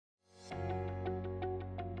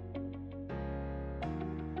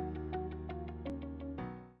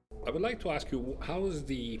I would like to ask you, how is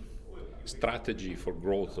the strategy for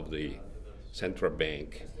growth of the central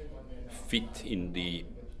bank fit in the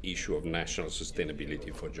issue of national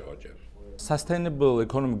sustainability for Georgia? Sustainable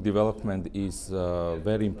economic development is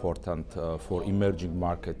very important for emerging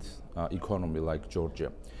market economy like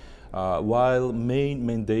Georgia. While main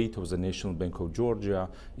mandate of the National Bank of Georgia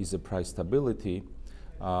is the price stability,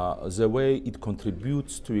 the way it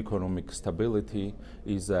contributes to economic stability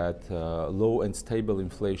is that low and stable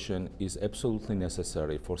inflation is absolutely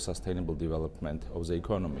necessary for sustainable development of the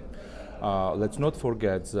economy. Let's not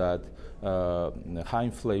forget that high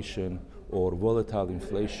inflation or volatile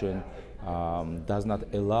inflation does not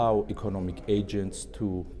allow economic agents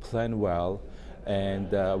to plan well,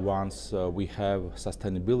 and once we have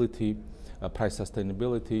sustainability, price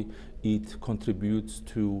sustainability, it contributes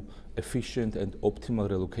to efficient and optimal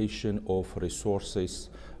relocation of resources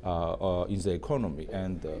in the economy,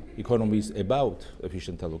 and economy is about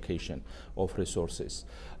efficient allocation of resources.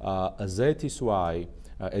 That is why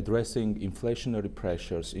addressing inflationary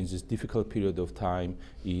pressures in this difficult period of time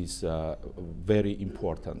is very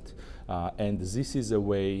important. And this is a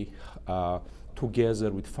way,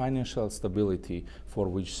 together with financial stability, for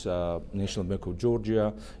which National Bank of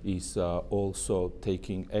Georgia is also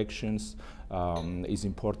taking actions, is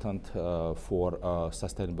important for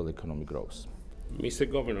sustainable economic growth. Mr.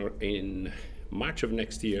 Governor, in March of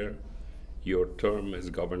next year, your term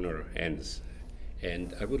as governor ends.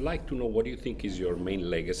 And I would like to know, what do you think is your main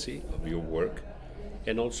legacy of your work?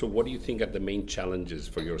 And also, what do you think are the main challenges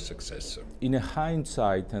for your successor? In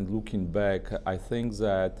hindsight and looking back, I think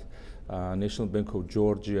that National Bank of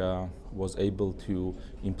Georgia was able to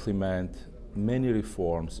implement many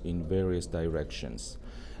reforms in various directions.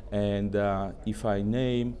 And if I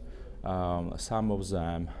name some of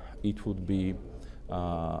them, it would be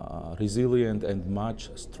resilient and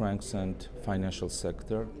much strengthened financial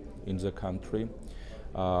sector in the country,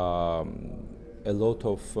 a lot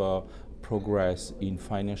of progress in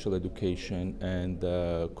financial education and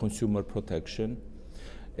consumer protection.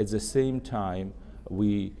 At the same time,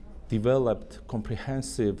 we developed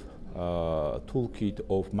comprehensive toolkit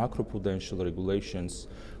of macroprudential regulations,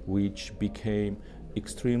 which became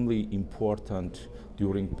extremely important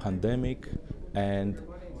during pandemic and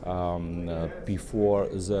before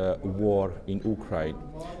the war in Ukraine.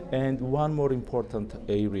 And one more important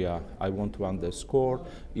area I want to underscore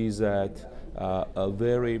is that a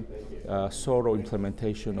very thorough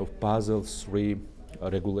implementation of Basel III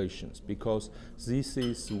regulations, because this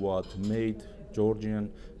is what made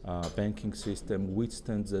Georgian banking system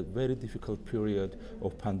withstand the very difficult period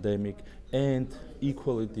of pandemic and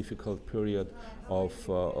equally difficult period of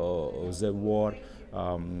the war,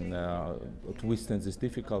 to withstand these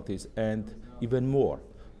difficulties, and even more.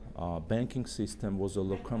 Banking system was a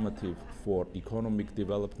locomotive for economic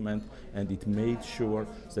development, and it made sure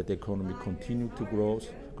that the economy continued to grow.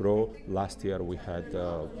 Last year we had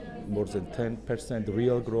more than 10%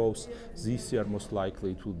 real growth. This year most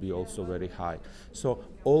likely it will be also very high. So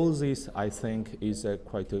all this, I think, is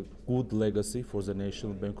quite a good legacy for the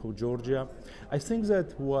National Bank of Georgia. I think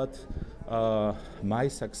that what my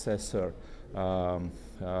successor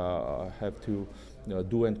have to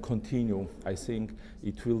do and continue, I think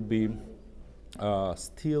it will be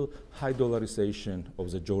still high dollarization of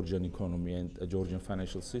the Georgian economy and the Georgian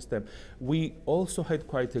financial system. We also had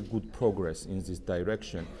quite a good progress in this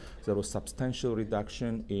direction. There was substantial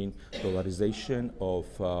reduction in dollarization of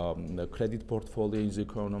the credit portfolio in the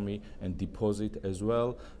economy and deposit as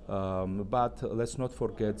well. But let's not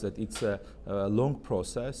forget that it's a long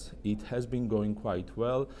process. It has been going quite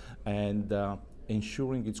well, and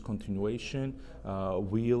ensuring its continuation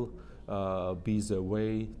will be the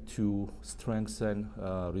way to strengthen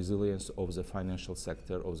resilience of the financial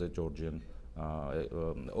sector of the Georgian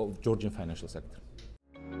financial sector.